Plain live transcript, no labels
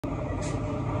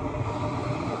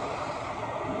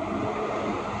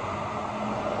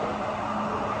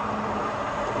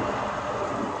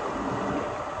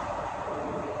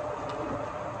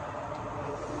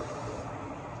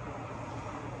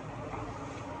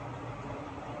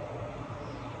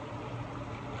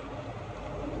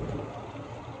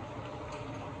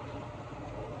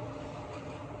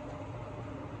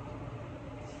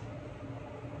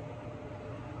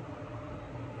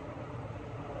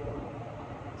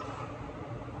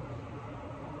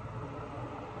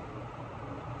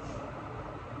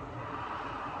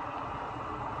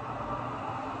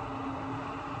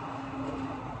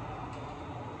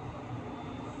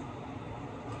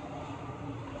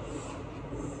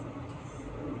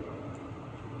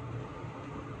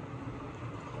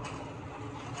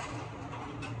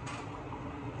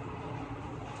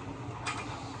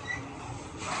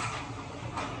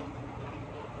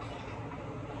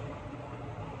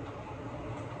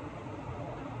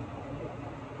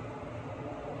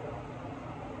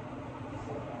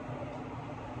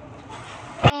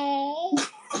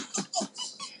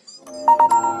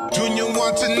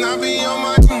about to not be on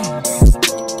my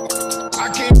I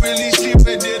can't really see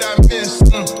what did I miss.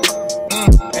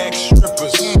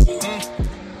 Ex-strippers.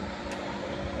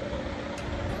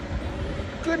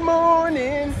 Good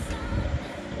morning.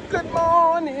 Good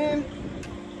morning.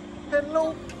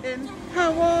 Hello and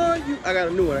how are you? I got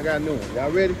a new one.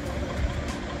 Y'all ready?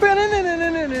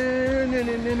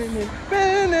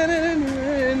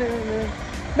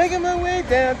 Making my way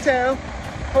downtown,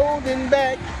 holding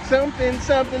back something,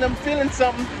 I'm feeling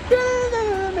something.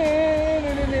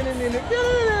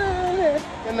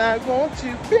 And I want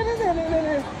you,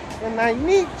 and I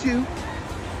need you.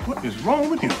 What is wrong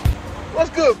with you? What's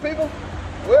good, people?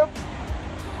 Well,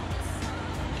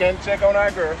 can't check on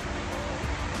our girl.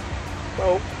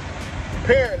 So,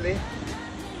 apparently,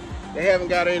 they haven't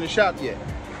got her in the shop yet.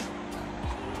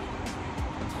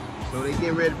 So they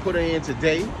getting ready to put her in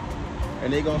today,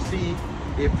 and they're gonna see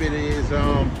if it is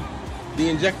the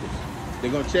injectors.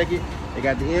 They're gonna check it. They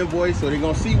got the invoice, so they're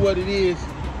gonna see what it is.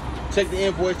 Check the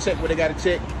invoice, check what they gotta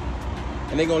check,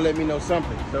 and they're gonna let me know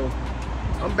something. So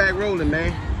I'm back rolling,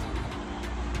 man.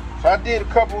 So I did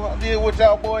what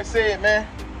y'all boys said, man.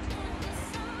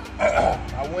 I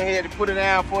went ahead and put it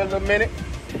down for a little minute,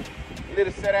 let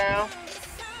it sit down.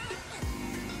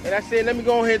 And I said, let me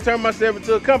go ahead and turn myself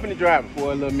into a company driver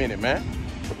for a little minute, man.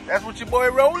 That's what your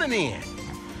boy rolling in.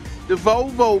 The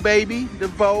Volvo, baby, the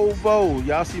Volvo.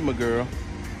 Y'all see my girl.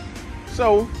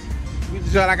 So, we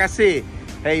just, like I said,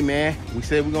 hey, man, we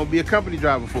said we're gonna be a company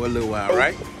driver for a little while,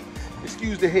 right?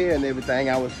 Excuse the hair and everything.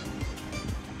 I was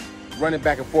running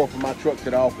back and forth from my truck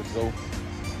to the office, so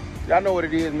y'all know what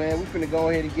it is, man. We finna go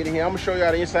ahead and get in here. I'm gonna show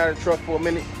y'all the inside of the truck for a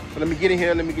minute. So let me get in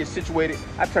here, let me get situated.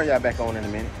 I'll turn y'all back on in a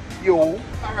minute. Yo, all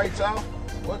right, y'all.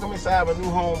 Welcome inside my new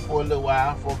home for a little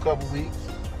while, for a couple weeks.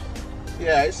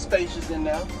 Yeah, it's spacious in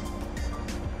there.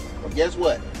 But guess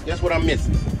what? Guess what I'm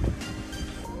missing?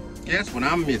 Guess what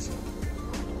I'm missing?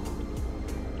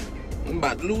 I'm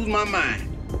about to lose my mind.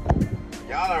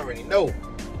 Y'all already know.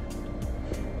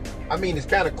 I mean, it's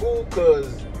kind of cool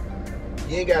because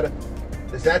you ain't gotta.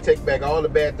 Listen, I take back all the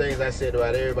bad things I said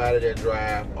about everybody that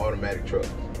drive automatic trucks.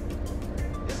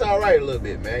 It's all right a little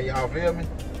bit, man. Y'all feel me?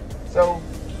 So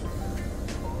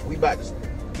we about to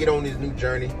get on this new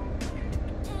journey.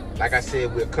 Like I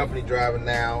said, we're a company driver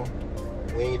now.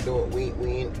 We ain't doing.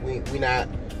 We not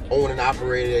owning,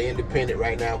 operator, independent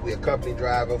right now. We're a company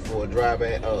driver for a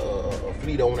driver, a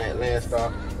fleet owner at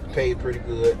Landstar. Paid pretty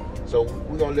good. So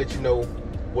we're gonna let you know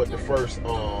what the first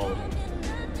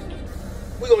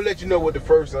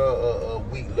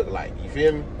week look like. You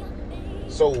feel me?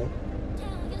 So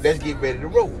let's get ready to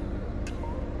roll.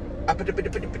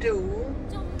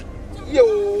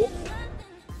 Yo.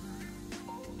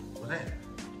 What's that?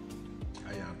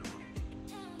 How y'all doing?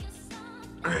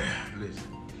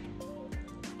 Listen,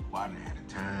 well, I done had a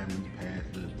time these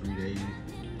past little 3 days.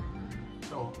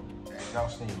 So as y'all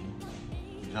seen,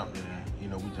 we jumped in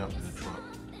the truck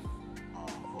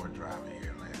for a drive here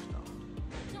at Landstar.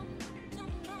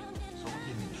 So we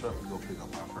get in the truck, we go pick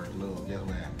up our first load. Guess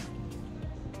what happened?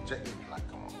 Check it, like,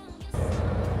 come on.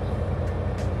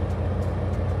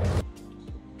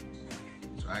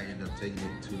 So I ended up taking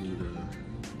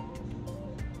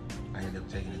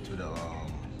it to the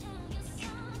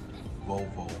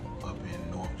Volvo up in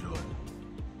North Jordan.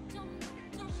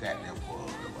 Sat there for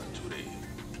about 2 days.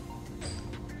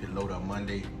 Get load up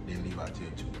Monday, then leave out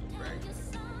till 2, right?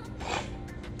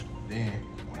 Then,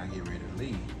 when I get ready to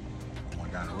leave,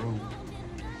 going down the road,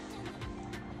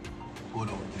 pulled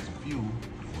over to get some fuel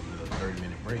for a little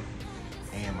 30-minute break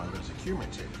and my little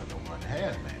securement check because I'm running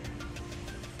hazmat.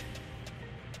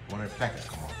 One of the placards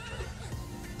come off the truck.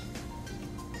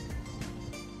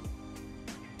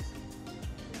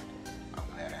 I'm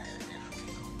glad I had an extra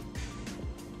vehicle.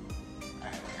 I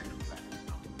had an extra placard.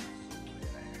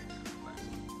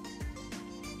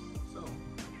 So,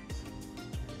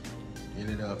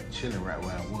 ended up chilling right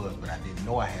where I was, but I didn't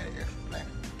know I had an extra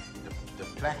placard. The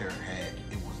placard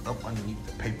it was up underneath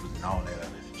the papers and all that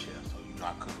under the chair, so you know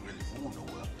I couldn't really move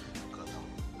nowhere because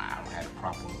I don't have the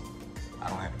proper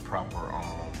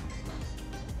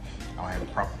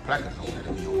placards on there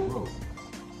to be on the road.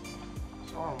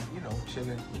 So I'm,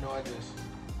 chilling.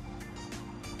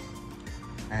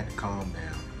 I had to calm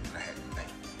down. I had to think.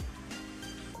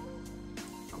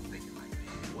 I'm thinking like,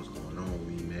 man, what's going on with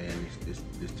me, man?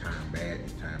 This time bad,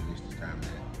 this time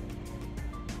that.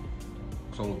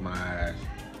 Close my eyes,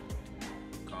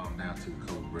 calm down, took a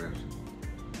couple breaths,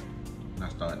 and I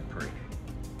started to pray.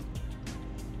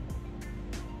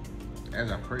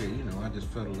 As I prayed, I just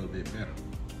felt a little bit better.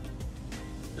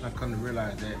 Then I come to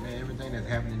realize that, man, everything that's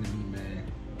happening to me, man,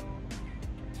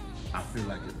 I feel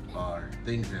like it are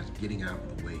things that's getting out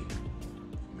of the way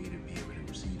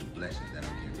blessings that I'm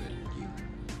getting ready to get.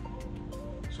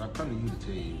 So I come to you to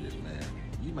tell you this, man.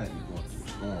 You might be going through a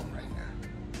storm right now.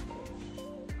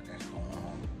 But that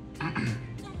storm,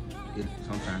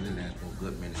 sometimes it lasts for a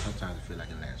good minute. Sometimes it feels like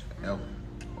it lasts forever.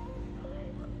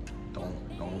 But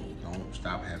don't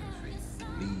stop having faith.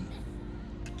 Believe.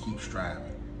 Keep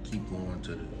striving. Keep going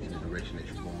in the direction that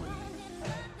you're going in.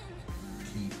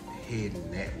 Keep heading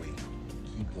that way.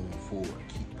 Keep going forward.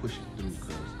 Keep pushing through,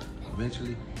 because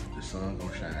eventually the sun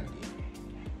gonna shine again.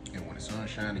 And when the sun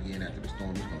shines again after the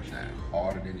storm, it's gonna shine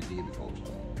harder than it did before the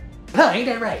storm. Huh, ain't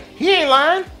that right? He ain't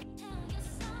lying.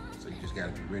 So you just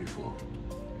gotta be ready for it.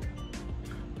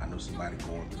 I know somebody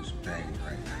going through some things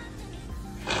right now.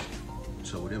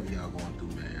 So whatever y'all going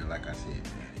through, man, like I said,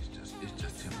 man, it's just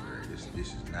temporary.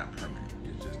 This is not permanent.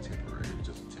 It's just temporary. It's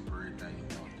just a temporary thing you're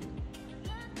going through.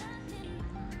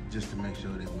 Just to make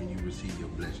sure that when you receive your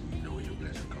blessing, you know where your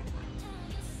blessing comes from.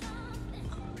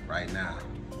 Right now,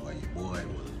 well, your boy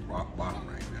was rock bottom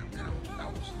right now, man. I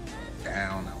was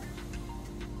down.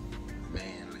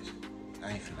 Man, listen,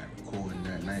 I ain't feel like recording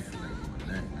nothing. I ain't feel like doing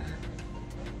nothing, man.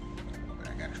 But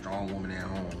I got a strong woman at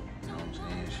home, you know what I'm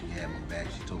saying? She had my back.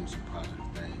 She told me some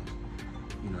positive things.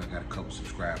 You know, I got a couple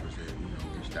subscribers that, you know,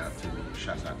 reached out to me.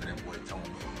 Shouts out to that boy, Tony.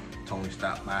 Tony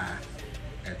stopped by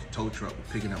at the tow truck,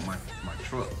 picking up my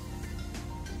truck.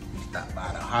 He stopped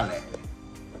by to holler at me.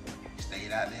 He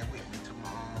stayed out there with me till my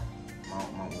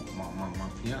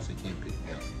fiance can't pick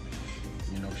me up.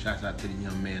 You know, shouts out to the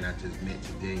young man I just met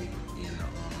today in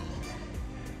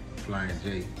Flying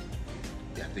J.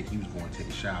 Yeah, I think he was going to take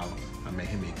a shower. I met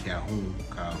him in Calhoun.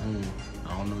 I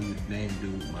don't know your name,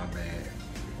 dude. My bad.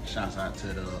 Shouts out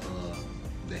to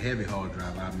the heavy haul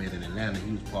driver I met in Atlanta.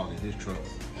 He was parking his truck.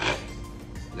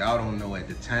 Y'all don't know, at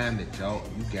the time that you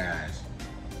guys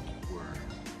were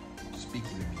speaking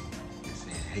to me and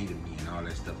saying hey to me and all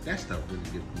that stuff really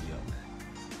gets me up, man.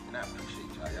 And I appreciate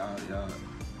y'all. Y'all,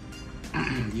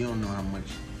 you don't know how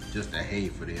much just a hey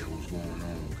for that what's going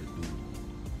on could do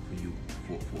for you,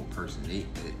 for a person.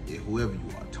 Whoever you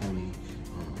are, Tony,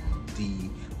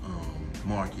 D,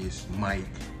 Marcus, Mike,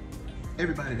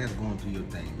 everybody that's going through your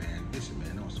thing, man. Listen,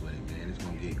 man, don't sweat it, man. It's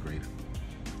gonna get greater.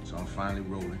 So I'm finally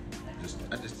rolling.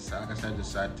 I just decided to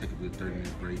take a good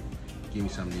 30-minute break, give me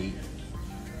something to eat,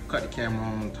 cut the camera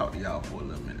on, and talk to y'all for a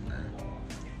little minute, man.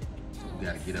 So we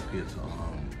gotta get up here to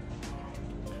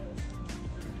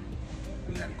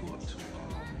we gotta go up to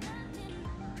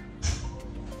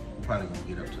we're probably gonna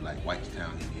get up to like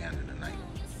Whitestown, Indiana tonight.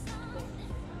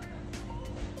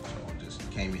 So I just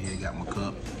came in here, got my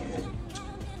cup.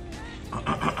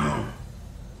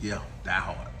 Yeah, die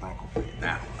hard, Bronco fan, die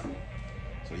hard.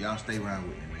 So y'all stay around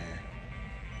with me, man.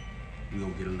 We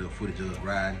gonna get a little footage of us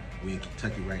riding. We in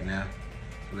Kentucky right now.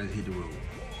 So let's hit the road.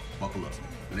 Buckle up.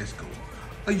 Let's go.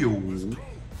 Ayo.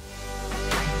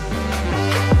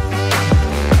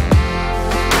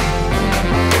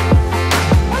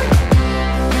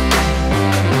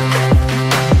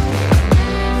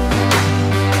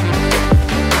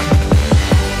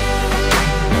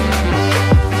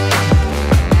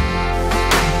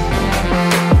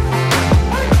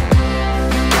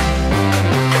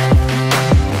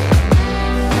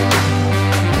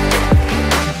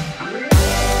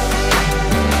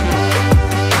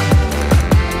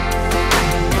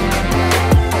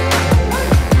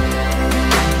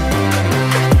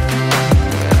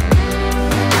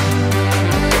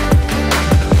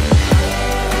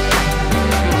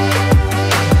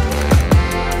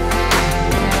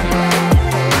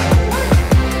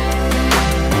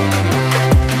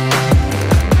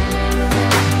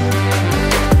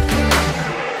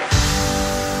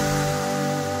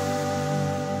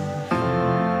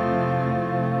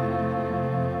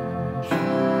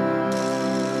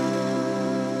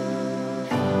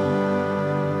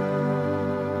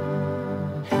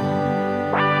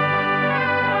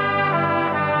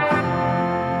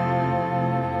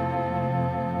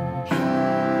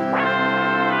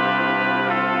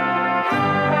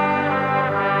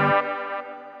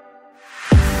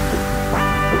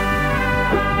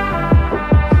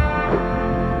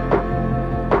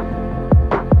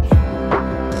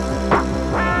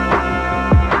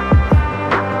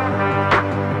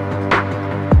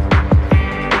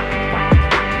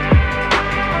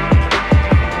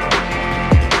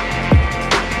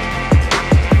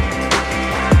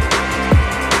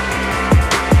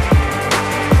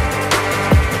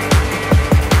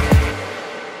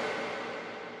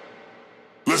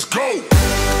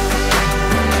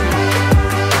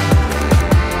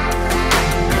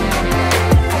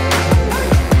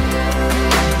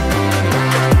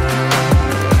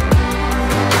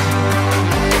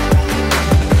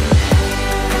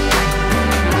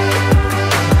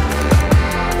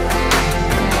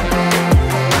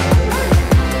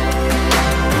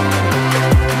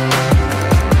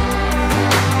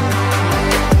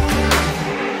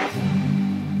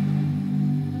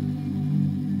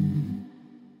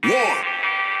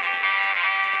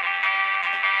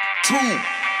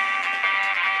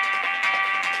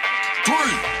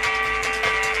 three.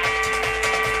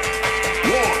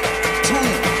 1, 2,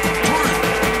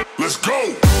 3. Let's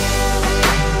go.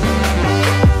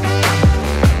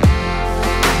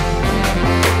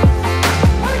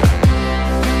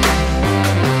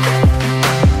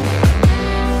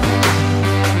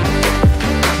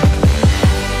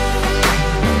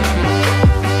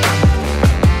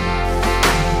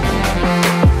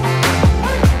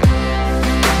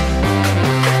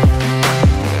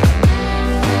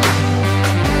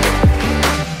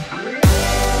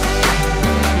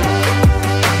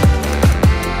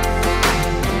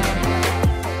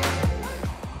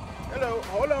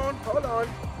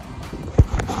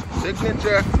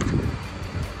 Signature.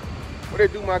 What they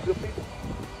do, my good people?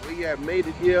 We have made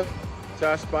it here to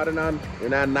our spot in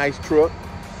our nice truck.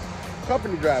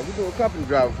 Company drive. We're doing company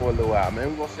driving for a little while, man.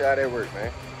 We're gonna see how that works,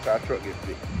 man. So our truck gets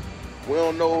fixed. We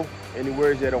don't know any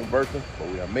words yet on Bertha, but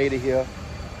we have made it here.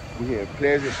 We're here in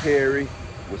Pleasant Perry,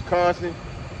 Wisconsin.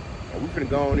 And we're finna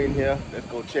go on in here. Let's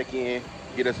go check in,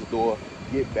 get us a door,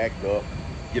 get backed up,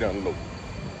 get unloaded.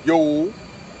 Yo.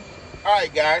 All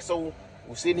right, guys, so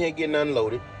we're sitting here getting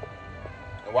unloaded.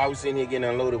 And while we're sitting here getting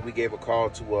unloaded, we gave a call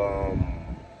to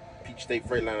Peach State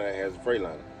Freightliner that has a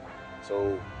Freightliner.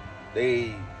 So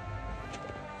they,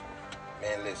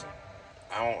 man, listen,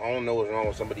 I don't know what's wrong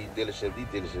with some of these dealerships. These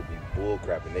dealerships be bull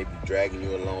crapping. They be dragging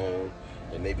you along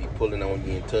and they be pulling on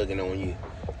you and tugging on you.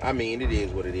 I mean, it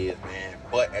is what it is, man.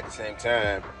 But at the same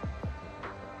time,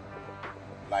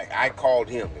 like, I called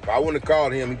him. If I wouldn't have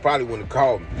called him, he probably wouldn't have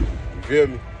called me. You feel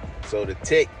me? So the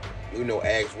tech, you know,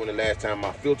 asked when the last time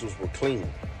my filters were clean.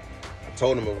 I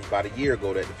told him it was about a year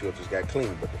ago that the filters got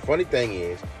clean. But the funny thing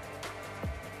is,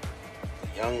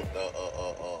 the young,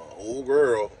 old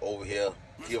girl over here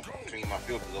cleaned my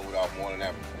filters over off Morning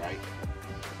Avenue, right?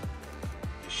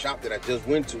 The shop that I just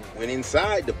went to went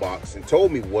inside the box and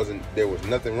told me there was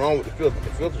nothing wrong with the filter.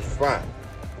 The filters were fine.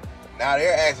 Now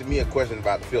they're asking me a question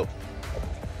about the filter.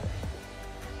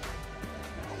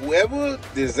 Whoever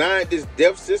designed this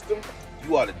DEF system,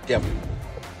 you are the devil.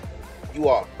 You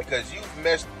are, because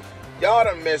y'all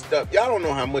done messed up. Y'all don't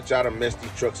know how much y'all done messed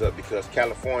these trucks up, because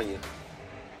California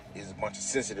is a bunch of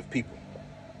sensitive people.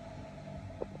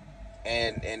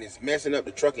 And it's messing up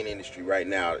the trucking industry right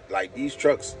now. Like, these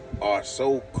trucks are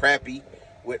so crappy.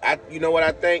 You know what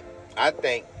I think? I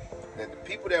think that the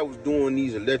people that was doing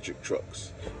these electric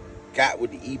trucks got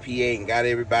with the EPA and got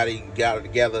everybody got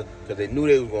together, because they knew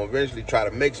they was going to eventually try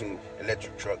to make some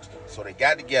electric trucks. So they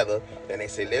got together and they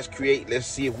said, let's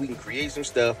see if we can create some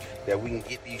stuff that we can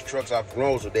get these trucks off the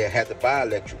road, so they'll have to buy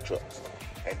electric trucks.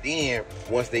 And then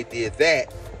once they did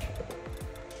that,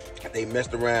 they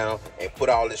messed around and put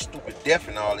all this stupid DEF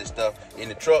and all this stuff in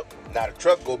the truck. Now the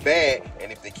truck go bad,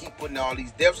 and if they keep putting all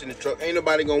these DEFs in the truck, ain't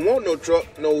nobody gonna want no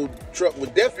truck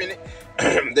with DEF in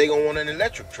it. They gonna want an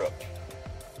electric truck.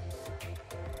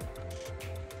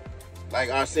 Like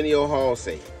Arsenio Hall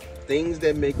say, things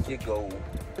that make you go,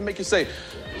 They make you say,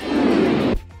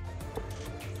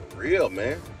 real,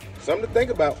 man. Something to think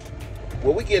about.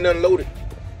 Well, we getting unloaded.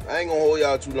 I ain't gonna hold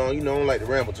y'all too long. You know, I don't like to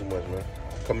ramble too much, man.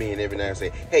 Come in every now and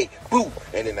say, hey, boo,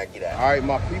 and then I get out. All right,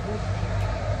 my people,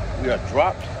 we are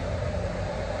dropped,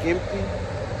 empty,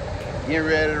 getting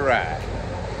ready to ride.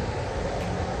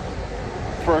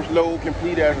 First load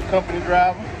complete as a company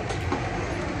driver.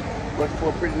 Working for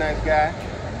a pretty nice guy.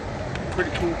 Pretty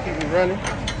cool, keep me running.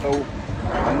 So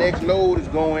the next load is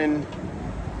going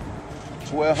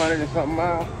 1,200 and something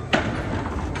miles.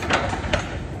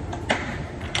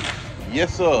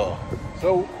 Yes, sir.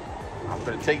 So I'm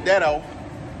gonna take that off,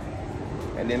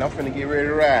 and then I'm finna get ready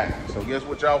to ride. So guess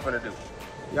what y'all finna do?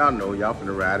 Y'all know y'all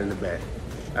finna ride in the back.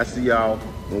 I see y'all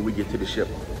when we get to the ship.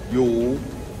 Yo,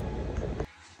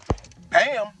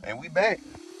 bam, and we back.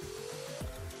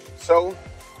 So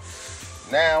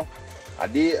now I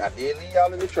did leave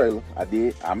y'all in the trailer.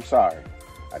 I'm sorry.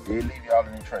 I did leave y'all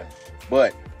in the trailer.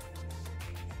 But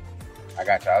I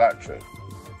got y'all out the trailer.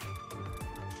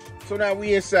 So now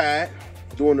we inside,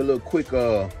 doing a little quick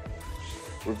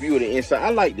review of the inside. I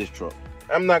like this truck.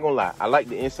 I'm not gonna lie. I like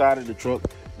the inside of the truck.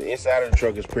 The inside of the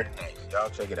truck is pretty nice. Y'all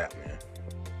check it out, man.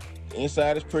 The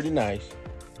inside is pretty nice.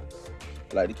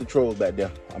 I like the controls back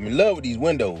there. I'm in love with these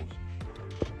windows.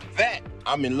 That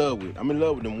I'm in love with. I'm in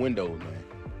love with them windows, man.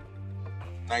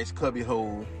 Nice cubby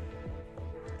hole.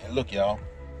 And look, y'all.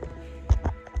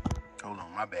 Hold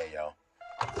on, my bad, y'all.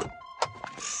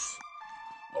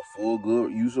 A full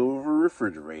good use of a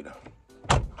refrigerator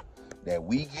that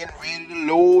we getting ready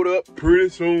to load up pretty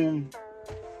soon.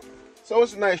 So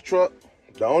it's a nice truck.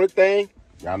 The only thing,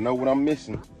 y'all know what I'm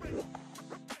missing.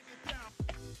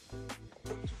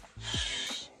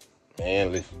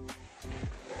 Man, listen.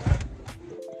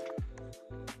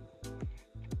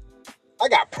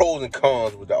 got pros and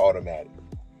cons with the automatic.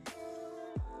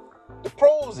 The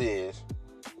pros is,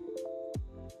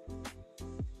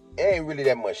 it ain't really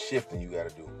that much shifting you gotta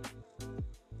do.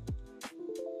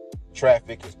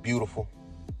 Traffic is beautiful.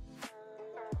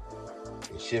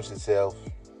 It shifts itself.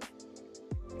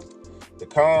 The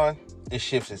con, it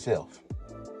shifts itself.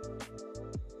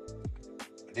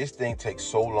 This thing takes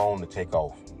so long to take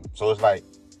off. So it's like,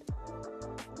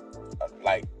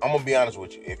 I'm gonna be honest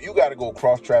with you. If you gotta go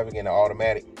cross traffic in the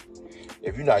automatic,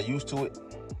 if you're not used to it,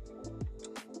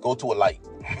 go to a light.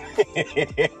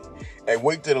 And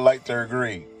wait till the light turn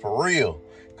green. For real.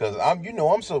 Cause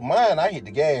I'm so mine, I hit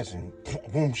the gas and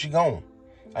boom, she gone.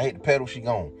 I hit the pedal, she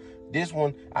gone. This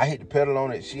one, I hit the pedal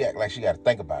on it, she act like she gotta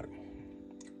think about it.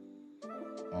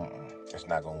 It's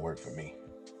not gonna work for me.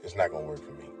 It's not gonna work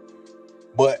for me.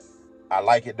 But I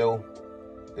like it though.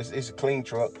 It's a clean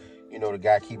truck. You know, the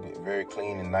guy keep it very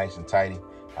clean and nice and tidy.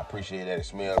 I appreciate that. It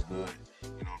smells good. You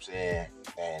know what I'm saying?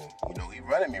 And, you know, he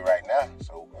running me right now.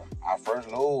 So our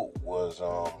first load was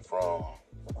from,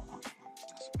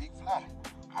 it's a big fly.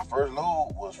 Our first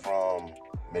load was from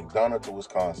McDonough to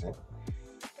Wisconsin.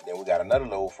 And then we got another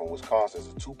load from Wisconsin.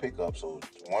 It's a 2 pickups. So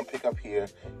one pickup here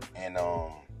and,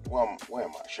 where am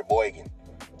I? Sheboygan.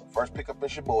 First pickup in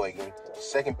Sheboygan. The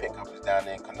second pickup is down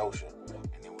there in Kenosha.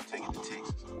 And then we'll take it to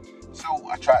Texas. So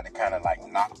I tried to kind of like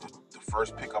knock the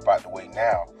first pickup out the way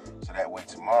now. So that way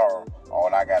tomorrow,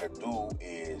 all I got to do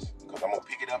is, because I'm going to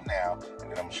pick it up now,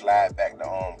 and then I'm going to slide back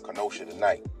to Kenosha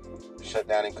tonight. Shut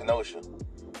down in Kenosha.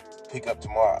 Pick up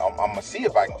tomorrow. I'm going to see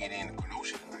if I can get in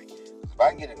Kenosha tonight. If I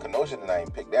can get in Kenosha tonight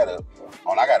and pick that up,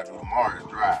 all I got to do tomorrow is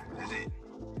drive. That's it.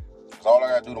 That's all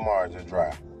I got to do tomorrow is just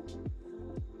drive.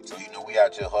 So, you know, we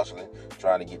out here hustling,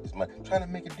 trying to get this money. Trying to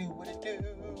make it do what it do.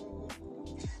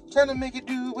 Trying to make it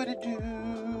do what it do.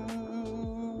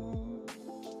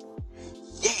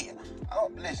 Yeah.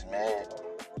 Listen, man.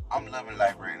 I'm loving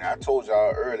life right now. I told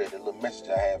y'all earlier the little message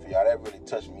I had for y'all, that really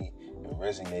touched me and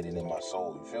resonated in my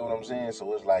soul. You feel what I'm saying?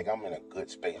 So it's like I'm in a good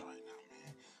space right now,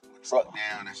 man. My truck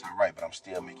down, that's all right, but I'm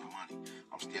still making money.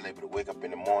 I'm still able to wake up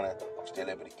in the morning. I'm still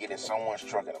able to get in someone's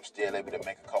truck, and I'm still able to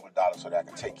make a couple of dollars so that I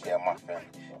can take care of my family.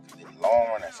 Because in the long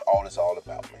run, that's all it's all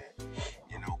about, man.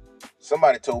 You know,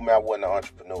 somebody told me I wasn't an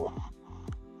entrepreneur.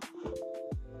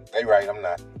 They right, I'm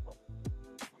not.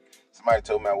 Somebody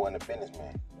told me I wasn't a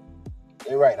businessman.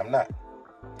 They right, I'm not.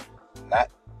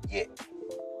 Not yet.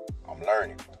 I'm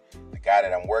learning. The guy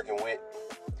that I'm working with,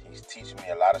 he's teaching me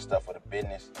a lot of stuff for the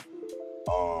business.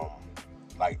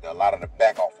 Like a lot of the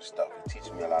back office stuff. He's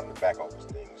teaching me a lot of the back office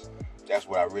things. That's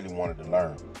what I really wanted to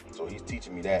learn. So he's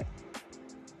teaching me that.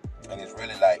 And it's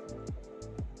really like,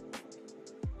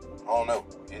 I don't know.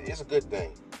 It's a good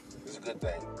thing. It's a good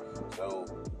thing. So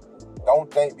don't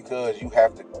think because you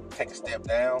have to take a step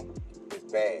down,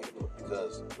 it's bad.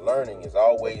 Because learning is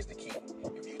always the key.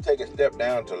 If you take a step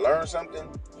down to learn something,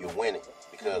 you're winning.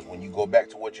 Because when you go back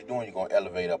to what you're doing, you're going to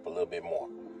elevate up a little bit more.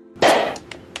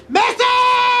 Message!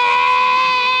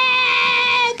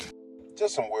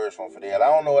 Just some words from Fadell. I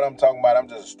don't know what I'm talking about. I'm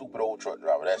just a stupid old truck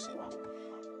driver. That's it.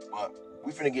 But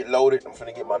we finna get loaded. I'm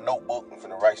finna get my notebook. I'm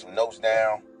finna write some notes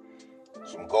down.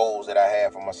 Some goals that I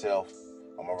have for myself.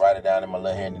 I'm gonna write it down in my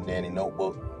little handy dandy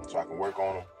notebook so I can work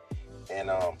on them.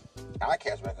 And I'll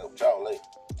catch back up with y'all later.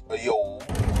 But yo,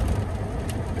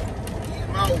 these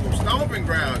my old stomping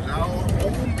grounds, y'all.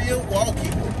 Old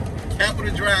Milwaukee,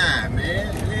 Capitol Drive,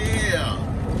 man. Yeah.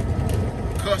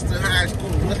 Custer High School.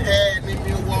 What's happening in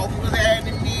Milwaukee? What's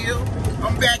happening in Mill?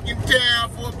 I'm back in town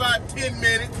for about 10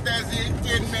 minutes. That's it,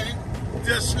 10 minutes.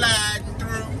 Just sliding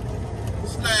through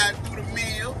the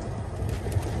mill.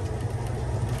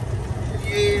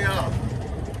 Yeah.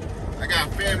 I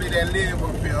got family that live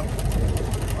up here.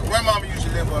 My grandmama used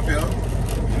to live up here,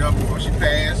 you know, before she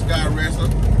passed. God rest her.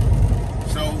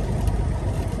 So,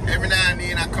 every now and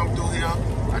then I come through here.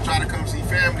 I try to come see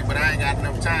family, but I ain't got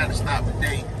enough time to stop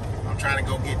today. I'm trying to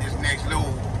go get this next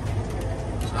load.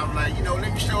 So I'm like, you know,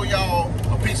 let me show y'all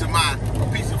a piece of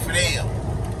Fadell.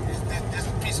 This is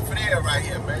a piece of Fadell right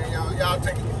here, man. Y'all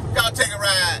take a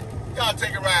ride. Y'all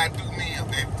take a ride through the mill,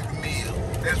 baby, through the mill.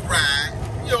 Let's ride.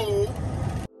 Yo.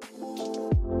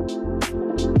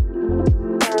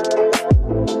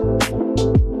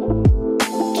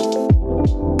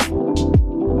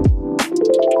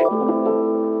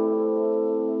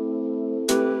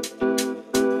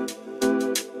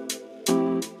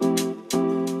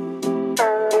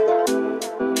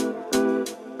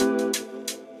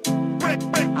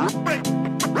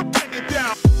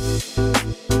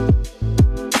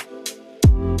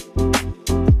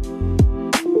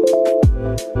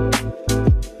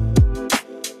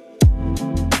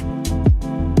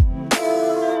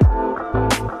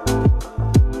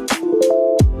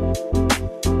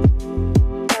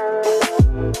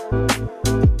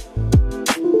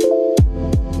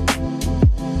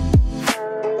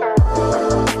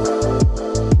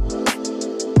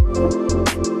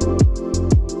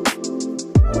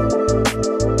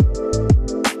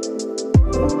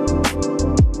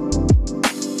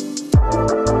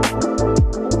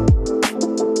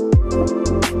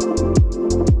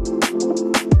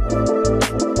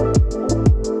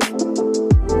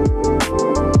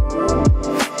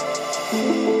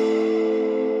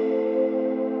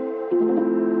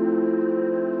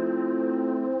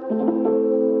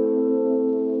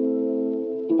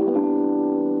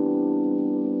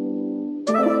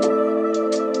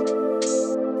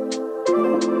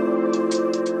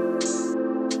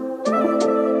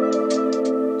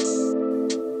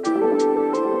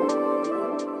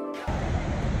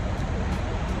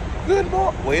 Good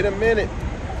morning. Wait a minute.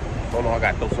 Hold on, I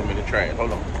gotta throw some in the trash.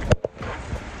 Hold on.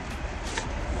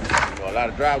 You know, a lot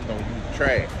of drivers don't use the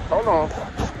trash. Hold on.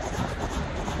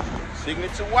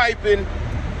 Signature wiping.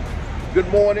 Good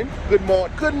morning. Good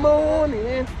morning. Good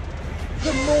morning.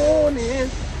 Good morning.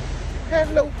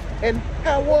 Hello, and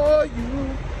how are you?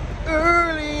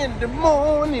 Early in the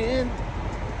morning.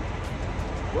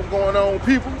 What's going on,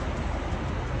 people?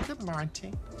 Good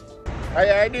morning. How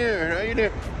you doing? How you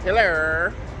doing?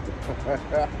 Hello.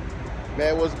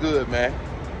 Man, what's good, man?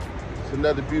 It's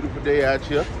another beautiful day out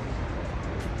here.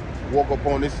 Woke up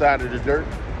on this side of the dirt.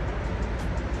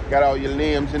 Got all your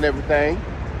limbs and everything.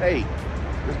 Hey,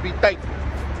 let's be thankful.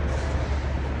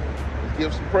 Let's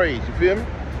give some praise, you feel me?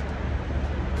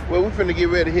 Well, we're finna get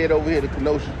ready to head over here to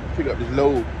Kenosha, pick up this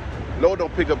load. Load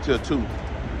don't pick up till 2.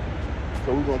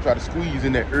 So we're gonna try to squeeze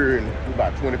in there early. We're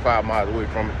about 25 miles away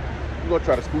from it. We're gonna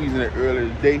try to squeeze in there early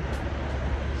today.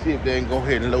 See if they can go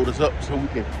ahead and load us up so we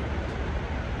can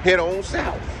head on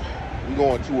south. We're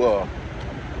going to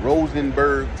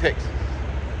Rosenberg, Texas,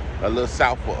 a little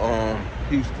south of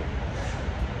Houston.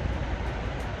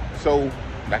 So,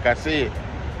 like I said,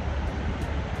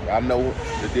 y'all know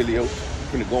the dealio.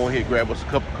 We're gonna go ahead and grab us a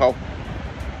cup of coffee,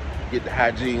 get the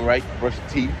hygiene right, brush the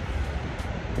teeth,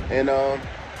 and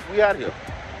we out here.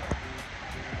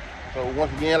 So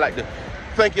once again, I'd like to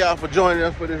thank y'all for joining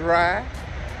us for this ride.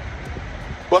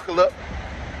 Buckle up,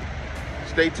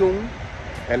 stay tuned,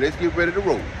 and let's get ready to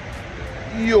roll.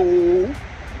 Yo!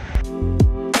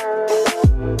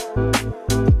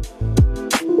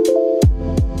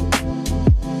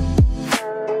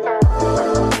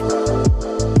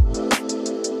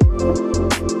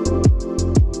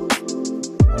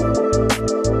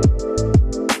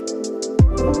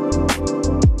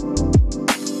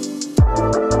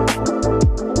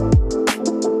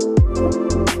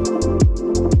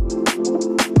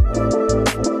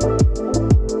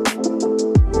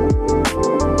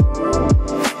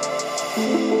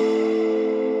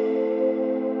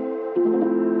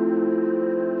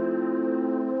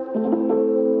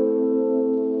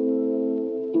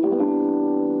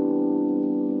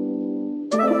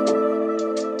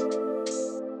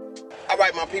 All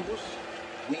right, my peoples,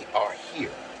 we are here.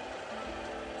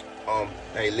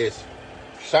 Hey, listen,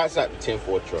 shouts out to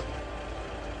 10-4 Trucking.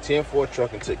 10-4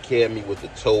 Trucking took care of me with the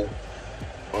tow.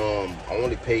 I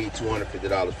only paid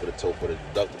 $250 for the tow for the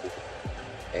deductible,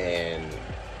 and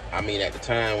I mean, at the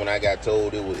time when I got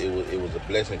towed, it was a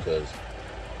blessing because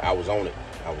I was on it.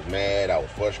 I was mad. I was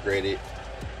frustrated.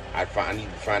 I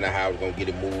needed to find out how I was gonna get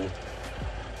it moved.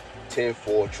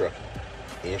 10-4 Trucking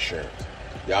Insurance.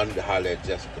 Y'all need to holler at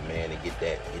Jessica, man, and get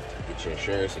your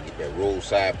insurance and get that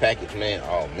roadside package, man.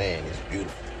 Oh man, it's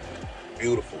beautiful.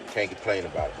 Beautiful. Can't complain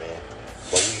about it, man.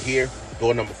 But we here,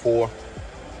 door number 4.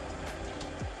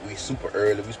 We super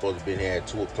early. We supposed to be here at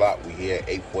 2 o'clock. We here at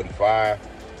 8:45.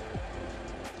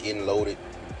 Getting loaded.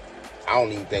 I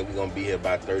don't even think we're gonna be here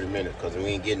about 30 minutes because we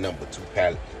ain't getting nothing but 2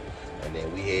 pallets. And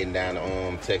then we heading down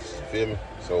to Texas, you feel me?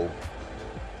 So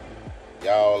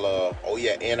y'all oh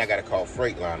yeah, and I gotta call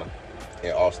Freightliner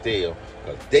in Austell,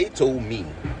 because they told me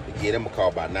to give them a call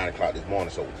about 9 o'clock this morning.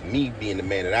 So me being the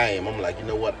man that I am, I'm like, you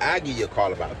know what, I give you a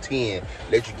call about 10,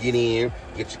 let you get in,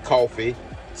 get your coffee,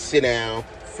 sit down,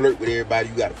 flirt with everybody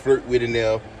you gotta flirt with in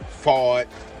there, fart,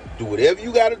 do whatever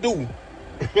you gotta do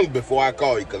before I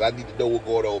call you, because I need to know what's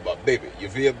going on with my baby, you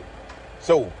feel me?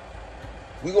 So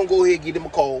we're gonna go ahead and give them a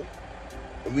call,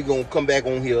 and we're gonna come back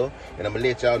on here, and I'm gonna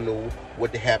let y'all know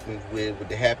what the happen with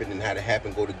the happen and how the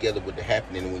happen go together with the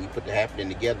happening. And when you put the happening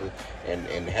together and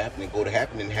the happening go to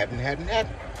happening, happen.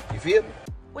 You feel me?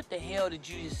 What the hell did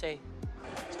you just say?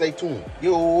 Stay tuned.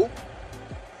 Yo.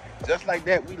 Just like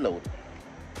that, we loaded.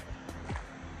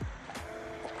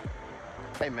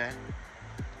 Hey man.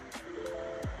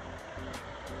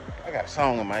 I got a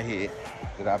song in my head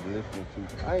that I've been listening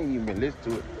to. I ain't even been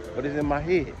listening to it, but it's in my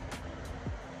head.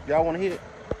 Y'all wanna hear it?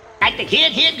 Like the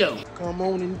kid, here go. Come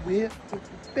on and whip it,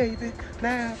 baby.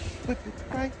 Now whip it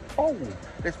right. Oh,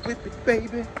 let's whip it,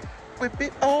 baby. Whip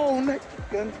it all night.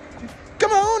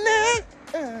 Come on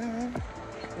now.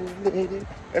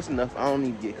 That's enough. I don't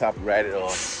need to get copyrighted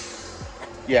or.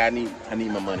 Yeah, I need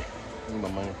my money. I need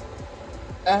my money.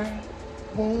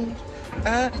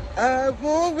 I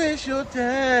won't waste your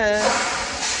time.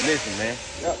 Listen, man.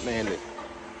 Yup, man. Look.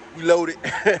 We loaded.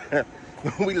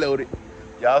 We loaded.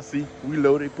 Y'all see, we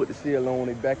loaded, put the seal on,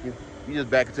 they back in. You just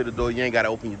back into the door, you ain't gotta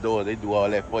open your door, they do all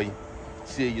that for you.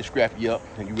 Seal you, scrap you up,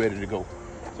 and you ready to go.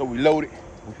 So we loaded,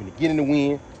 we finna get in the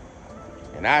wind,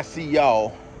 and I see y'all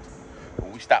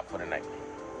when we stop for the night.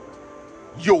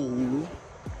 Yo!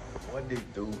 What they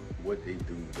do, man.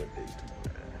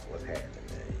 What's happening,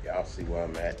 man? Y'all see where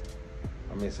I'm at.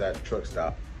 I'm inside the truck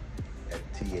stop at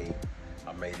TA.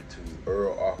 I made it to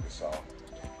Earl, Arkansas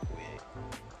with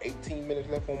 18 minutes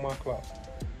left on my clock.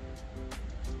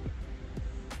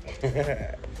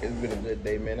 It's been a good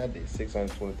day, man. I did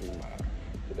 623 miles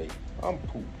today. I'm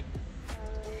pooped.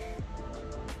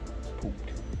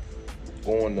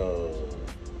 Going to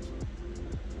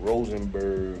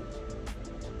Rosenberg,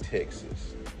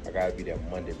 Texas. I gotta be there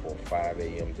Monday for a 5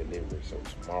 a.m. delivery. So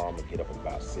tomorrow I'm gonna get up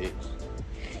about 6.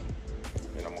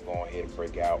 And I'm gonna go ahead and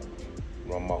break out,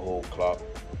 run my whole clock.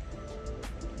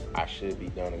 I should be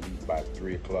done at least by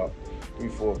 3 o'clock,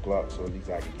 4 o'clock, so at least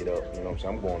I can get up. You know what I'm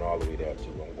saying? I'm going all the way there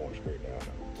too. I'm going straight down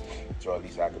now. So at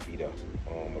least I could be there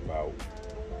about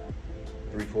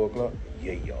 3, 4 o'clock.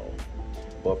 Yeah, y'all.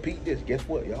 But Pete, guess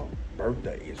what, y'all?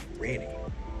 Bertha is ready.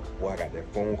 Boy, I got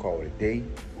that phone call today.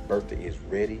 Bertha is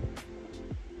ready.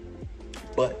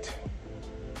 But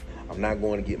I'm not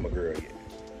going to get my girl yet.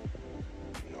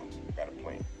 You know, got a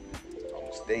plan. I'm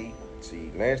going to stay.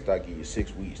 See, last I give you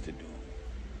 6 weeks to do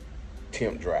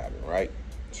temp driving, right?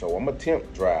 So I'm going to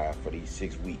temp drive for these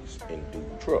 6 weeks and do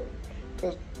truck.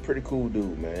 Because pretty cool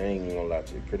dude, man. I ain't gonna lie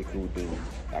to you. Pretty cool dude.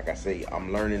 Like I say,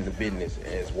 I'm learning the business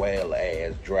as well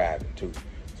as driving too.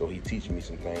 So he teaching me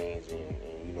some things, and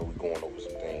you know, we going over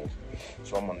some things.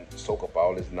 So I'm gonna soak up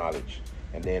all this knowledge,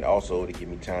 and then also to give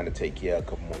me time to take care of a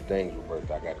couple more things with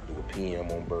Bertha. I got to do a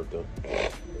PM on Bertha.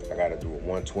 I got to do a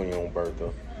 120 on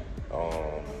Bertha.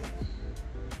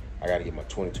 I got to get my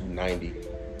 2290.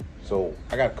 So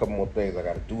I got a couple more things I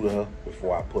got to do to her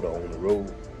before I put her on the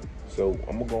road. So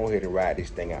I'm gonna go ahead and ride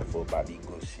this thing out for about these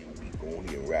good shit. We go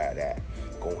ahead and ride out.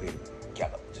 Go ahead and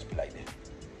gallop, just be like that.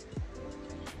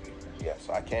 Yeah,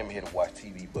 so I came here to watch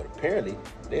TV, but apparently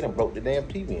they done broke the damn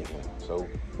TV in here. So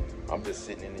I'm just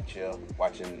sitting in the chair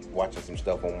watching some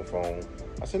stuff on my phone.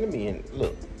 I said, let me in.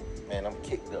 Look, man, I'm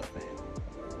kicked up, man.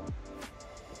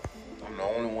 I'm the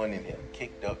only one in here,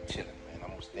 kicked up, chilling, man.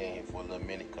 I'm gonna stay in here for a little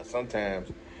minute, cause sometimes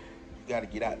you gotta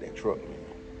get out that truck, man.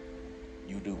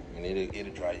 You do, and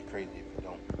it'll drive you crazy if you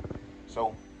don't.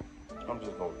 So I'm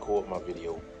just gonna record my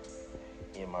video,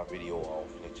 end my video off,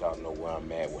 let y'all know where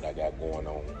I'm at, what I got going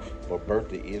on. But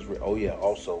Bertha is, oh yeah,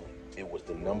 also it was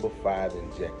the number 5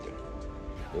 injector.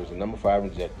 It was the number 5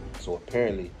 injector. So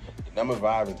apparently the number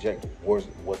 5 injector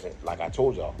wasn't like I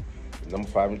told y'all. The number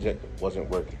 5 injector wasn't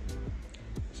working.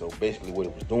 So basically what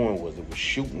it was doing was it was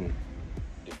shooting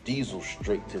the diesel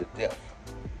straight to the death.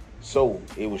 So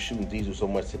it was shooting diesel so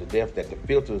much to the death that the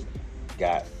filters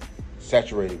got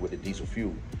saturated with the diesel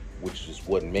fuel, which is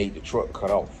what made the truck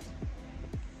cut off.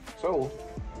 So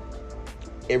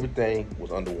everything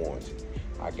was under warranty.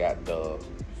 I got the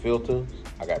filters.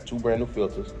 I got 2 brand new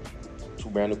filters, 2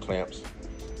 brand new clamps.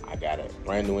 I got a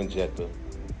brand new injector.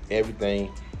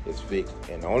 Everything is fixed.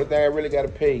 And the only thing I really got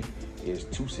to pay is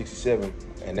 $267,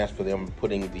 and that's for them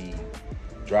putting the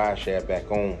drive shaft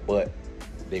back on. But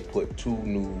they put 2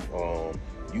 new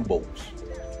U-bolts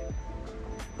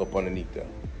up underneath there.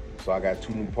 So I got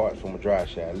 2 new parts for my drive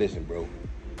shaft. Listen, bro,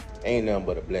 ain't nothing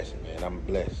but a blessing, man. I'm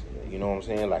blessed. You know what I'm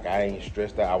saying? Like, I ain't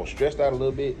stressed out. I was stressed out a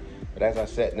little bit, but as I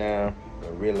sat down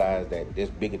and realized that there's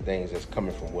bigger things that's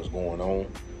coming from what's going on.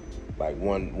 Like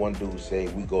one dude say,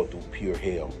 we go through pure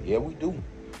hell. Yeah, we do.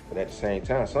 But at the same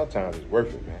time, sometimes it's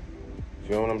worth it, man.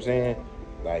 Feel what I'm saying?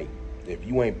 Like, if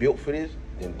you ain't built for this,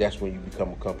 then that's when you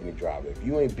become a company driver. If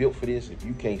you ain't built for this, if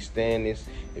you can't stand this,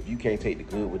 if you can't take the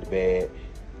good with the bad,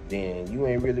 then you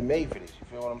ain't really made for this. You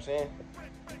feel what I'm saying?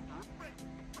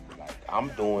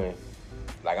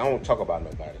 Like, I don't talk about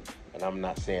nobody, and I'm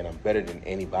not saying I'm better than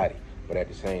anybody, but at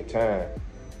the same time,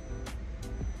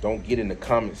 don't get in the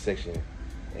comment section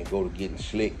and go to getting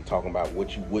slick and talking about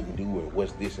what you wouldn't do and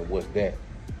what's this and what's that.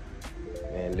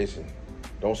 Man, listen.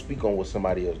 Don't speak on what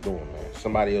somebody else doing, man.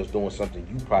 Somebody else doing something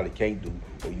you probably can't do,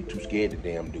 or you too scared to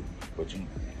damn do. But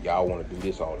y'all want to do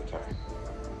this all the time.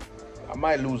 I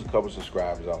might lose a couple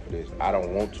subscribers off of this. I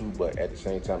don't want to, but at the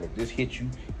same time, if this hits you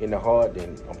in the heart,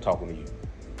 then I'm talking to you.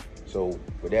 So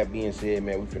with that being said,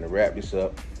 man, we finna wrap this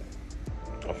up.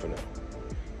 I'm finna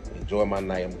enjoy my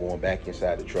night. I'm going back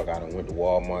inside the truck. I done went to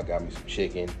Walmart, got me some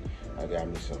chicken. I got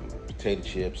me some potato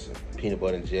chips and peanut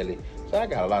butter and jelly. So I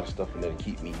got a lot of stuff in there to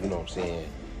keep me, you know what I'm saying,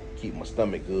 keep my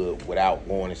stomach good without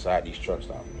going inside these truck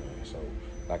stops, man. So,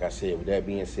 like I said, with that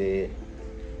being said,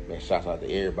 man, shouts out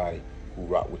to everybody who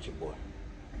rock with your boy.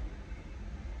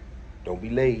 Don't be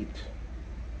late.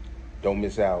 Don't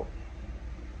miss out.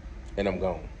 And I'm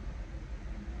gone.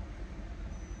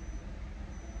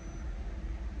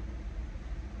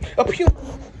 Up here.